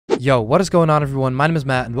Yo, what is going on everyone? My name is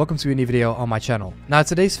Matt and welcome to a new video on my channel. Now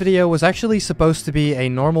today's video was actually supposed to be a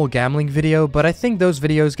normal gambling video, but I think those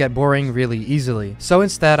videos get boring really easily. So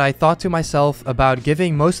instead I thought to myself about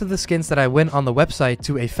giving most of the skins that I win on the website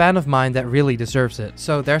to a fan of mine that really deserves it.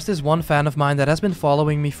 So there's this one fan of mine that has been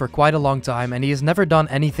following me for quite a long time and he has never done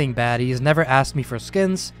anything bad. He has never asked me for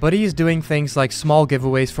skins, but he is doing things like small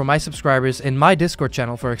giveaways for my subscribers in my Discord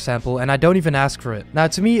channel, for example, and I don't even ask for it. Now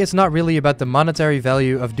to me it's not really about the monetary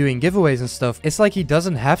value of doing giveaways and stuff. It's like he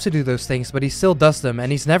doesn't have to do those things, but he still does them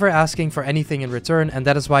and he's never asking for anything in return, and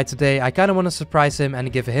that is why today I kind of want to surprise him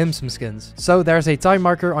and give him some skins. So there's a time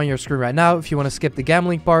marker on your screen right now if you want to skip the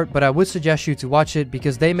gambling part, but I would suggest you to watch it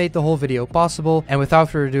because they made the whole video possible. And without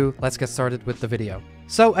further ado, let's get started with the video.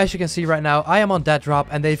 So as you can see right now, I am on that drop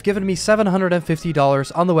and they've given me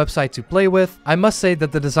 $750 on the website to play with. I must say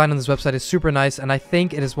that the design on this website is super nice and I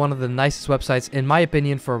think it is one of the nicest websites in my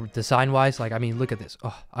opinion for design wise. Like, I mean, look at this.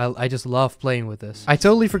 Oh, I just love playing with this. I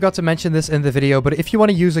totally forgot to mention this in the video, but if you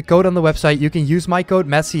want to use a code on the website, you can use my code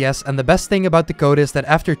MattCS, and the best thing about the code is that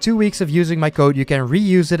after 2 weeks of using my code, you can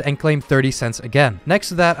reuse it and claim 30 cents again. Next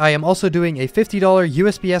to that, I am also doing a $50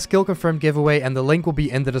 USPS kill confirmed giveaway and the link will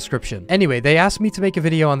be in the description. Anyway, they asked me to make a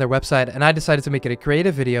video on their website and I decided to make it a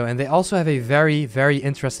creative video, and they also have a very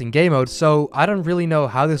interesting game mode, so I don't really know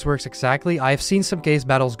how this works exactly. I have seen some case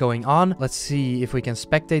battles going on. Let's see if we can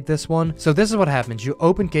spectate this one. So this is what happens. You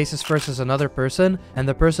open cases first as another person and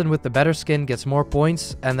the person with the better skin gets more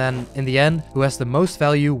points, and then in the end who has the most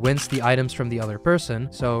value wins the items from the other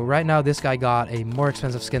person. So right now this guy got a more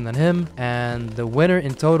expensive skin than him and the winner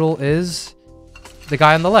in total is the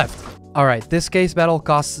guy on the left. Alright, this case battle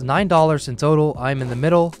costs $9 in total. I'm in the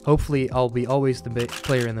middle. Hopefully, I'll be always the big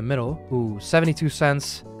player in the middle. Ooh, 72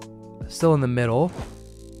 cents. Still in the middle.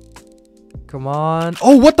 Come on.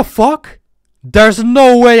 Oh, what the fuck? There's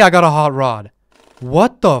no way I got a hot rod.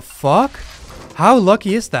 What the fuck? How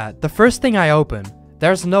lucky is that? The first thing I open.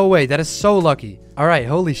 There's no way. That is so lucky. Alright,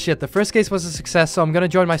 holy shit. The first case was a success, so I'm gonna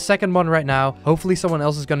join my second one right now. Hopefully someone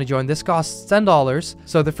else is gonna join. This costs $10.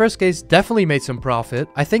 So the first case definitely made some profit.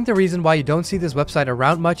 I think the reason why you don't see this website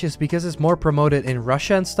around much is because it's more promoted in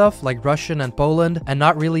Russia and stuff, like Russian and Poland, and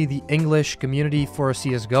not really the English community for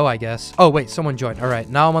CSGO, I guess. Oh, wait, someone joined. Alright,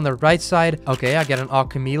 now I'm on the right side. Okay, I get an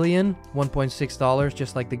Auk Chameleon. $1.6,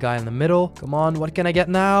 just like the guy in the middle. Come on, what can I get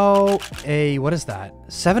now? What is that?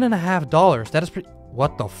 $7.50. That is pretty...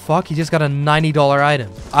 What the fuck? He just got a $90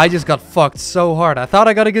 item. I just got fucked so hard. I thought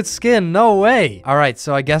I got a good skin. No way. Alright,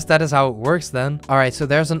 so I guess that is how it works then. Alright, so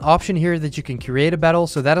there's an option here that you can create a battle.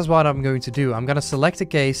 So that is what I'm going to do. I'm going to select a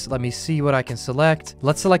case. Let me see what I can select.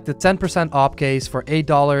 Let's select the 10% op case for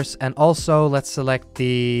 $8. And also let's select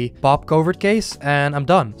the Bob Covert case and I'm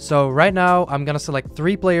done. So right now I'm going to select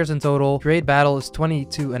 3 players in total. Create battle is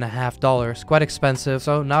 $22.50. Quite expensive.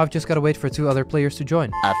 So now I've just got to wait for 2 other players to join.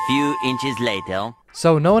 A few inches later.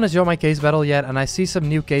 So no one has joined my case battle yet, and I see some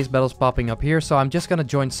new case battles popping up here, so I'm just gonna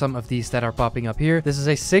join some of these that are popping up here. This is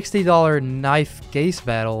a $60 knife case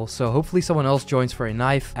battle, so hopefully someone else joins for a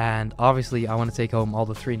knife, and obviously I want to take home all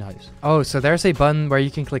the 3 knives. Oh, so there's a button where you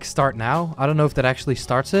can click start now. I don't know if that actually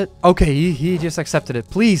starts it. Okay, he just accepted it.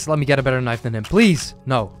 Please let me get a better knife than him. Please.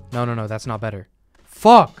 No, that's not better.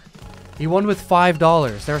 Fuck. He won with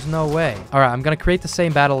 $5. There's no way. All right, I'm gonna create the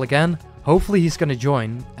same battle again. Hopefully he's gonna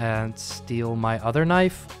join and steal my other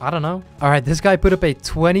knife. I don't know. All right, this guy put up a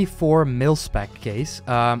 24 mil-spec case.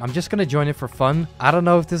 I'm just gonna join it for fun. I don't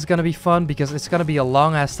know if this is gonna be fun because it's gonna be a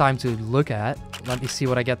long ass time to look at. Let me see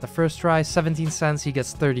what I get the first try. 17 cents. He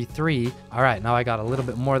gets 33. All right, now I got a little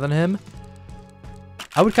bit more than him.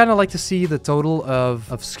 I would kind of like to see the total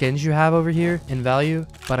of skins you have over here in value,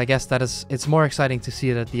 but I guess it's more exciting to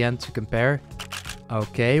see it at the end to compare.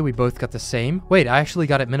 Okay, we both got the same. Wait, I actually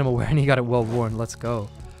got it minimal wear and he got it well worn. Let's go.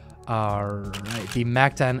 Alright, the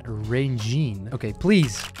Mactan Rangine. Okay,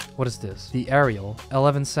 please. What is this? The Ariel.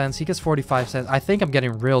 11 cents. He gets 45 cents. I think I'm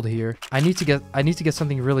getting railed here. I need to get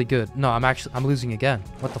something really good. No, I'm losing again.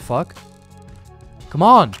 What the fuck? Come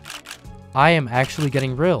on. I am actually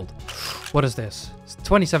getting railed. What is this?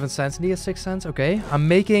 27 cents and he has 6 cents. Okay,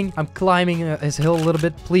 I'm climbing his hill a little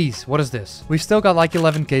bit. Please, what is this? We've still got like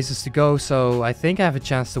 11 cases to go, so I think I have a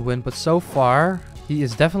chance to win, but so far he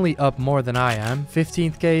is definitely up more than I am.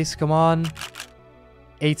 15th case, come on.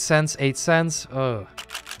 8 cents, 8 cents. Oh,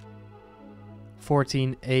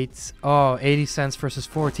 14, 8. Oh, 80 cents versus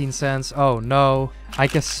 14 cents. Oh no, I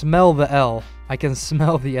can smell the L. I can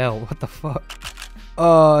smell the L. What the fuck?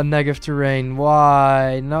 Oh, negative terrain.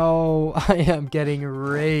 Why? No, I am getting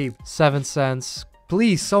raped. 7 cents.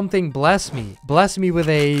 Please, something bless me. Bless me with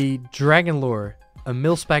a dragon lore. A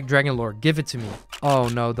Mil-Spec Dragon Lord. Give it to me. Oh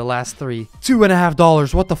no, the last 3.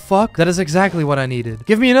 $2.50. What the fuck? That is exactly what I needed.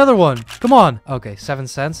 Give me another one. Come on. Okay, 7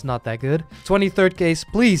 cents. Not that good. 23rd case.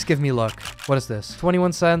 Please give me luck. What is this?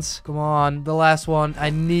 21 cents. Come on. The last one. I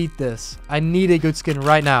need this. I need a good skin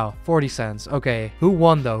right now. 40 cents. Okay. Who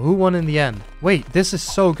won though? Who won in the end? Wait, this is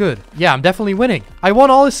so good. Yeah, I'm definitely winning. I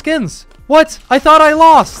won all his skins. What? I thought I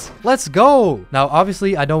lost. Let's go. Now,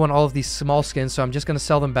 obviously, I don't want all of these small skins, so I'm just going to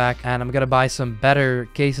sell them back, and I'm going to buy some better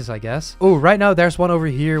cases, I guess. Oh, right now, there's one over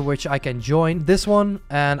here, which I can join. This one,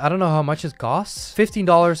 and I don't know how much it costs.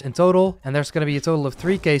 $15 in total, and there's going to be a total of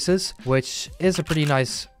 3 cases, which is a pretty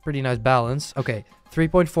nice balance. Okay.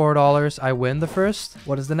 $3.4. I win the first.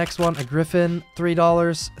 What is the next one? A Griffin. $3.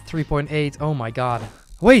 3.8. Oh, my God.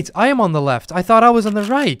 Wait, I am on the left. I thought I was on the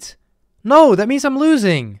right. No, that means I'm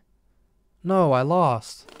losing. No, I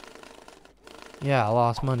lost. Yeah, I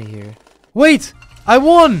lost money here. Wait! I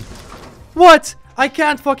won! What? I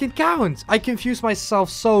can't fucking count! I confused myself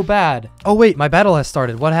so bad. Oh wait, my battle has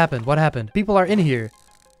started. What happened? What happened? People are in here.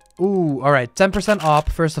 Ooh, alright. 10% op,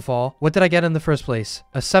 first of all. What did I get in the first place?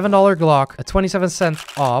 A $7 Glock, a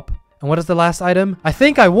 27-cent op. And what is the last item? I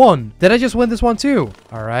think I won. Did I just win this one too?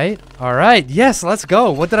 Alright. Alright. Yes, let's go.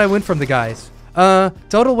 What did I win from the guys?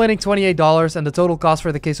 Total winning $28, and the total cost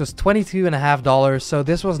for the case was $22.50, so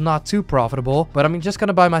this was not too profitable, but I'm just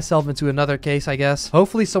gonna buy myself into another case, I guess.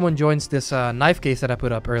 Hopefully someone joins this knife case that I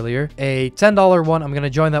put up earlier. A $10 one, I'm gonna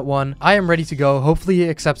join that one. I am ready to go. Hopefully he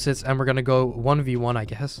accepts it, and we're gonna go 1v1, I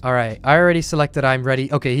guess. All right, I already selected I'm ready.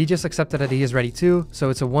 Okay, he just accepted that he is ready too, so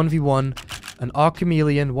it's a 1v1. An Odd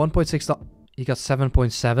Chameleon, 1.6. He got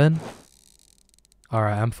 7.7.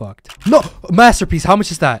 Alright, I'm fucked. No! Masterpiece, how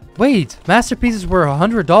much is that? Wait, masterpieces were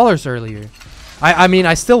 $100 earlier. I mean,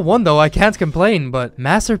 I still won though, I can't complain, but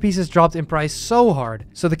masterpieces dropped in price so hard.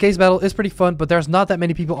 So the case battle is pretty fun, but there's not that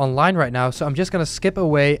many people online right now, so I'm just gonna skip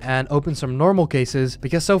away and open some normal cases,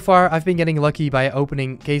 because so far I've been getting lucky by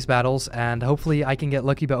opening case battles, and hopefully I can get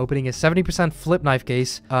lucky by opening a 70% flip knife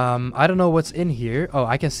case. I don't know what's in here. Oh,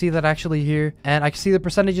 I can see that actually here, and I can see the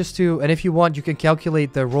percentages too, and if you want, you can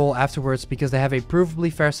calculate the roll afterwards, because they have a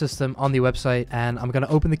provably fair system on the website, and I'm gonna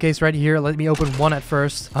open the case right here. Let me open one at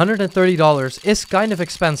first. $130 is kind of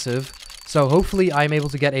expensive, so hopefully I'm able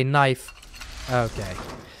to get a knife. Okay,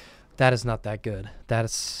 that is not that good. That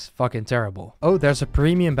is fucking terrible. Oh, there's a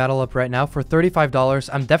premium battle up right now for $35.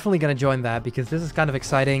 I'm definitely gonna join that because this is kind of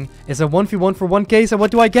exciting. It's a 1v1 for one case, and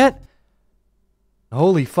what do I get?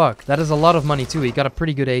 Holy fuck, that is a lot of money too. He got a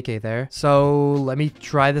pretty good AK there. So let me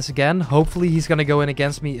try this again. Hopefully he's gonna go in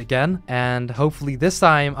against me again, and hopefully this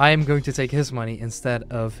time I am going to take his money instead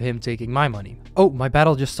of him taking my money. Oh, my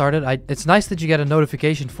battle just started. It's nice that you get a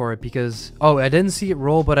notification for it because, oh, I didn't see it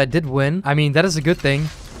roll, but I did win. I mean, that is a good thing.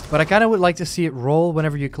 But I kind of would like to see it roll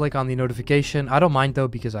whenever you click on the notification. I don't mind though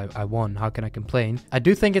because I won. How can I complain? I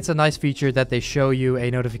do think it's a nice feature that they show you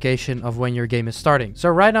a notification of when your game is starting. So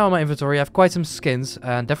right now in my inventory, I have quite some skins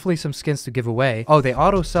and definitely some skins to give away. Oh, they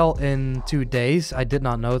auto sell in 2 days. I did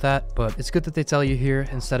not know that, but it's good that they tell you here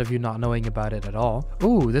instead of you not knowing about it at all.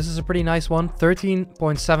 Ooh, this is a pretty nice one.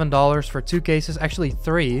 $13.7 for 2 cases, actually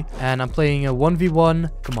 3. And I'm playing a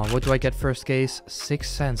 1v1. Come on, what do I get first case? 6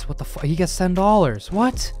 cents. What the fuck? He gets $10.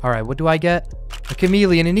 What? All right, what do I get? A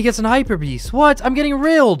chameleon, and he gets an hyper beast. What? I'm getting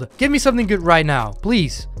rilled. Give me something good right now,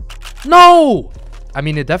 please. No! I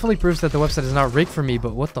mean, it definitely proves that the website is not rigged for me,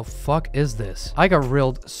 but what the fuck is this? I got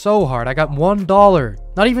rilled so hard. I got $1.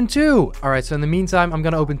 Not even 2. All right, so in the meantime, I'm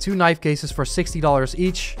gonna open 2 knife cases for $60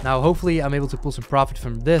 each. Now, hopefully, I'm able to pull some profit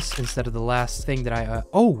from this instead of the last thing that I...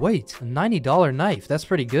 Oh, wait. A $90 knife. That's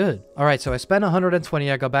pretty good. All right, so I spent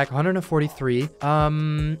 120. I got back 143.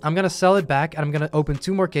 I'm gonna sell it back, and I'm gonna open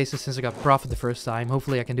 2 more cases since I got profit the first time.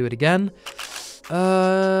 Hopefully, I can do it again.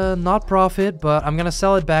 Not profit, but I'm gonna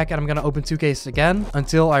sell it back and I'm gonna open 2 cases again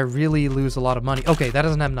until I really lose a lot of money. Okay, that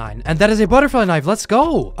is an M9 and that is a butterfly knife. Let's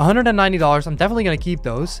go. $190. I'm definitely gonna keep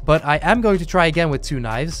those, but I am going to try again with 2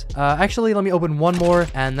 knives. Actually, let me open 1 more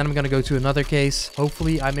and then I'm gonna go to another case.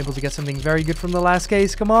 Hopefully I'm able to get something very good from the last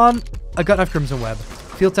case. Come on. A gut knife crimson web.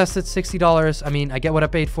 Field tested, $60. I mean, I get what I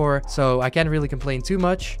paid for, so I can't really complain too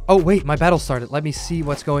much. Oh, wait, my battle started. Let me see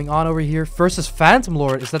what's going on over here. Versus Phantom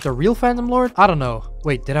Lord. Is that the real Phantom Lord? I don't know.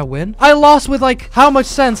 Wait, did I win? I lost with like, how much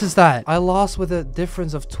cents is that? I lost with a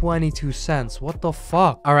difference of 22 cents. What the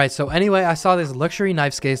fuck? All right, so anyway, I saw this luxury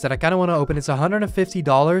knives case that I kind of want to open. It's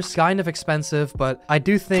 $150. Kind of expensive, but I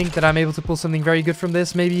do think that I'm able to pull something very good from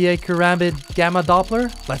this. Maybe a Karambit Gamma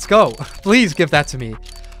Doppler? Let's go. Please give that to me.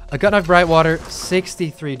 A gut knife Brightwater,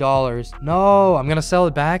 $63. No, I'm gonna sell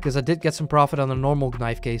it back because I did get some profit on the normal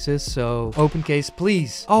knife cases. So open case,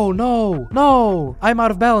 please. Oh no, no, I'm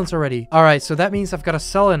out of balance already. All right, so that means I've got to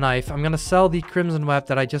sell a knife. I'm gonna sell the Crimson Web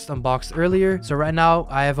that I just unboxed earlier. So right now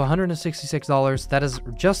I have $166. That is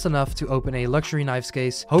just enough to open a luxury knives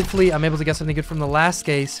case. Hopefully I'm able to get something good from the last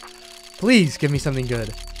case. Please give me something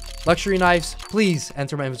good. Luxury knives, please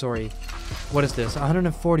enter my inventory. What is this?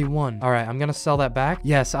 141. All right, I'm gonna sell that back.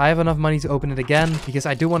 Yes, I have enough money to open it again because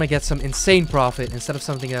I do want to get some insane profit instead of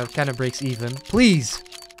something that kind of breaks even. Please.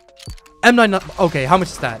 M9, okay, how much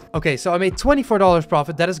is that? Okay, so I made $24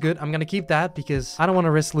 profit. That is good. I'm gonna keep that because I don't want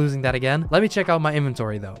to risk losing that again. Let me check out my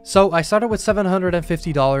inventory though. So I started with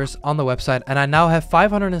 $750 on the website and I now have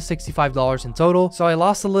 $565 in total. So I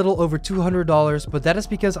lost a little over $200, but that is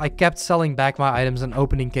because I kept selling back my items and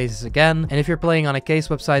opening cases again. And if you're playing on a case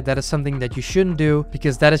website, that is something that you shouldn't do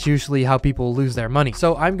because that is usually how people lose their money.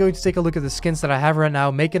 So I'm going to take a look at the skins that I have right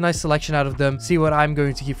now, make a nice selection out of them, see what I'm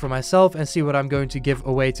going to keep for myself and see what I'm going to give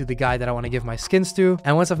away to the guy that I want to give my skins to.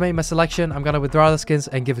 And once I've made my selection, I'm gonna withdraw the skins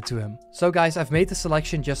and give it to him. So guys, I've made the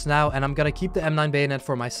selection just now and I'm gonna keep the M9 bayonet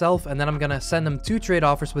for myself and then I'm gonna send him 2 trade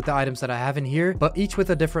offers with the items that I have in here, but each with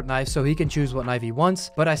a different knife so he can choose what knife he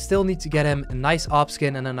wants. But I still need to get him a nice op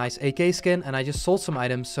skin and a nice AK skin, and I just sold some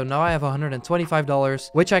items, so now I have $125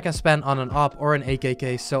 which I can spend on an op or an AK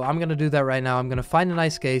case. So I'm gonna do that right now. I'm gonna find a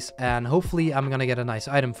nice case and hopefully I'm gonna get a nice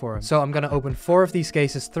item for him. So I'm gonna open 4 of these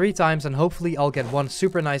cases 3 times and hopefully I'll get one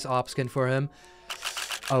super nice op skin for him.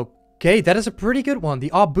 Okay, that is a pretty good one. The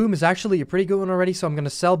Op Boom is actually a pretty good one already, so I'm going to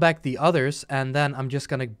sell back the others, and then I'm just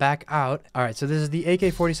going to back out. All right, so this is the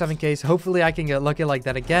AK-47 case. Hopefully, I can get lucky like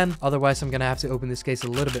that again. Otherwise, I'm going to have to open this case a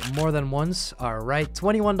little bit more than once. All right,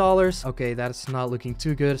 $21. Okay, that's not looking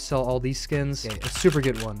too good. Sell all these skins. Okay, a super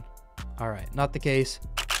good one. All right, not the case.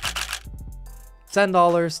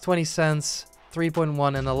 $10, 20 cents,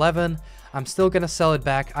 3.1, and 11. I'm still going to sell it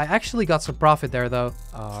back. I actually got some profit there, though.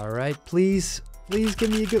 All right, please. Please give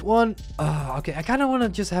me a good one. Okay, I kind of want to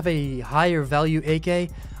just have a higher value AK.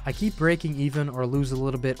 I keep breaking even or lose a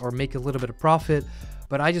little bit or make a little bit of profit,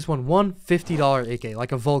 but I just want one $50 AK,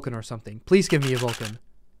 like a Vulcan or something. Please give me a Vulcan.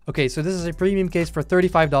 Okay, so this is a premium case for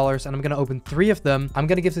 $35 and I'm going to open 3 of them. I'm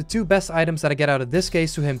going to give the 2 best items that I get out of this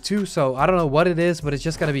case to him too. So I don't know what it is, but it's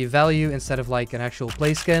just going to be value instead of like an actual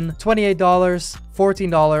play skin. $28,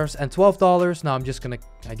 $14, and $12. Now I'm just going to,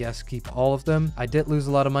 I guess, keep all of them. I did lose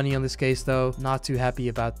a lot of money on this case though. Not too happy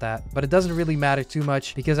about that, but it doesn't really matter too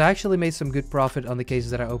much because I actually made some good profit on the cases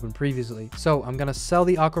that I opened previously. So I'm going to sell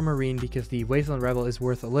the Aquamarine because the Wasteland Rebel is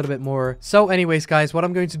worth a little bit more. So anyways, guys, what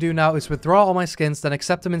I'm going to do now is withdraw all my skins, then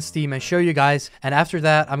accept them in Steam and show you guys. And after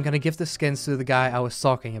that, I'm going to give the skins to the guy I was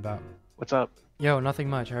talking about. What's up? Yo, nothing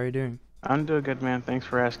much. How are you doing? I'm doing good, man. Thanks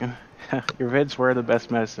for asking. Your vids were the best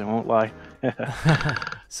medicine, won't lie.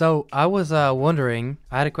 So I was wondering,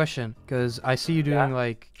 I had a question because I see you doing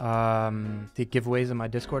like the giveaways in my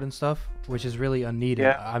Discord and stuff, which is really unneeded.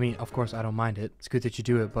 Yeah. I mean, of course I don't mind it. It's good that you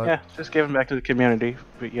do it, but Yeah, just giving back to the community.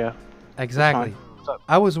 But yeah. Exactly. What's up?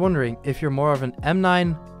 I was wondering if you're more of an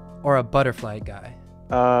M9 or a butterfly guy.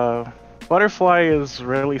 Butterfly is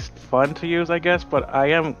really fun to use, I guess, but I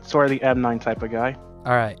am sort of the M9 type of guy.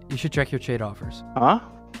 All right, you should check your trade offers. Huh?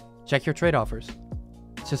 Check your trade offers.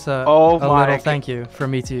 It's just a my little thank you for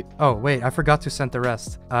me to... Oh, wait, I forgot to send the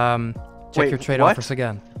rest. Check Wait, your trade what? offers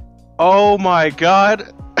again. Oh my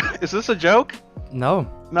god. Is this a joke?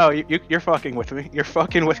 No. No, you're fucking with me. You're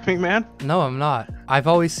fucking with me, man. No, I'm not. I've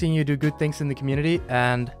always seen you do good things in the community,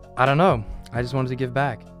 and I don't know. I just wanted to give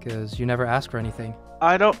back, because you never ask for anything.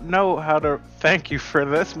 I don't know how to thank you for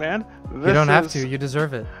this, man. You don't have to. You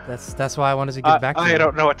deserve it. That's why I wanted to give back to you. I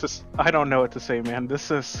don't know what to say, man. This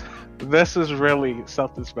is really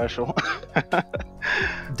something special.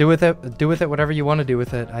 Do with it whatever you want to do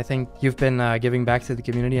with it. I think you've been giving back to the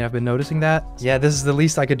community, and I've been noticing that. Yeah, this is the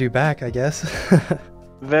least I could do back, I guess.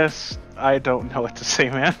 I don't know what to say,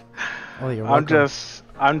 man. Well, you're welcome.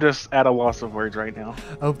 I'm just at a loss of words right now.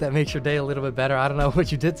 I hope that makes your day a little bit better. I don't know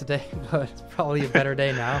what you did today, but it's probably a better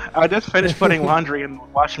day now. I just finished putting laundry in the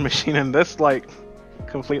washing machine, and this, like,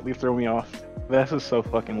 completely threw me off. This is so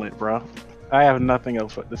fucking lit, bro. I have nothing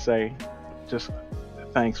else to say. Just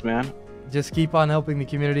thanks, man. Just keep on helping the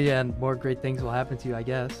community, and more great things will happen to you, I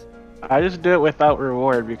guess. I just do it without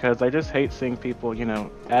reward because I just hate seeing people, you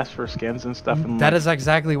know, ask for skins and stuff. And that is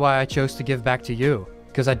exactly why I chose to give back to you.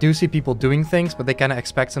 Because I do see people doing things, but they kind of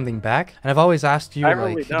expect something back. And I've always asked you,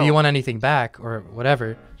 like, do you want anything back or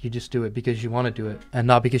whatever? You just do it because you want to do it and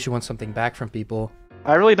not because you want something back from people.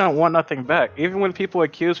 I really don't want nothing back. Even when people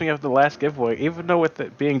accuse me of the last giveaway, even though with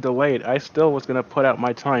it being delayed, I still was gonna put out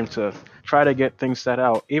my time to try to get things set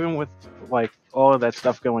out, even with like all of that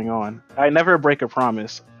stuff going on. I never break a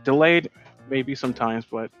promise. Delayed, maybe sometimes,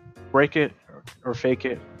 but break it or fake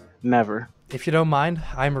it, never. If you don't mind,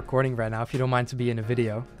 I'm recording right now. If you don't mind to be in a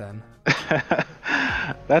video, then.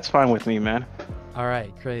 That's fine with me, man.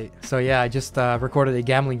 Alright, great. So yeah, I just recorded a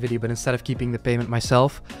gambling video, but instead of keeping the payment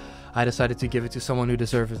myself, I decided to give it to someone who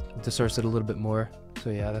deserves it a little bit more. So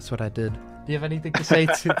yeah, that's what I did. Do you have anything to say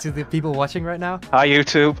to the people watching right now? Hi,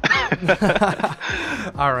 YouTube.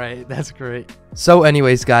 Alright, that's great. So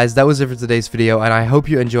anyways, guys, that was it for today's video, and I hope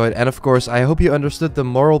you enjoyed, and of course, I hope you understood the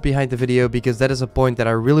moral behind the video, because that is a point that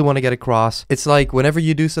I really want to get across. It's like, whenever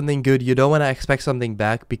you do something good, you don't want to expect something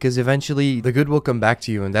back, because eventually, the good will come back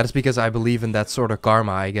to you, and that is because I believe in that sort of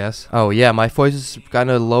karma, I guess. Oh yeah, my voice is kind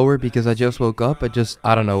of lower because I just woke up.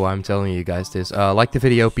 I don't know why I'm telling you guys this. Like the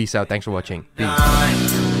video, peace out, thanks for watching. Peace.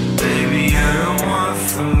 Baby, you're the one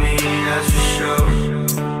for me.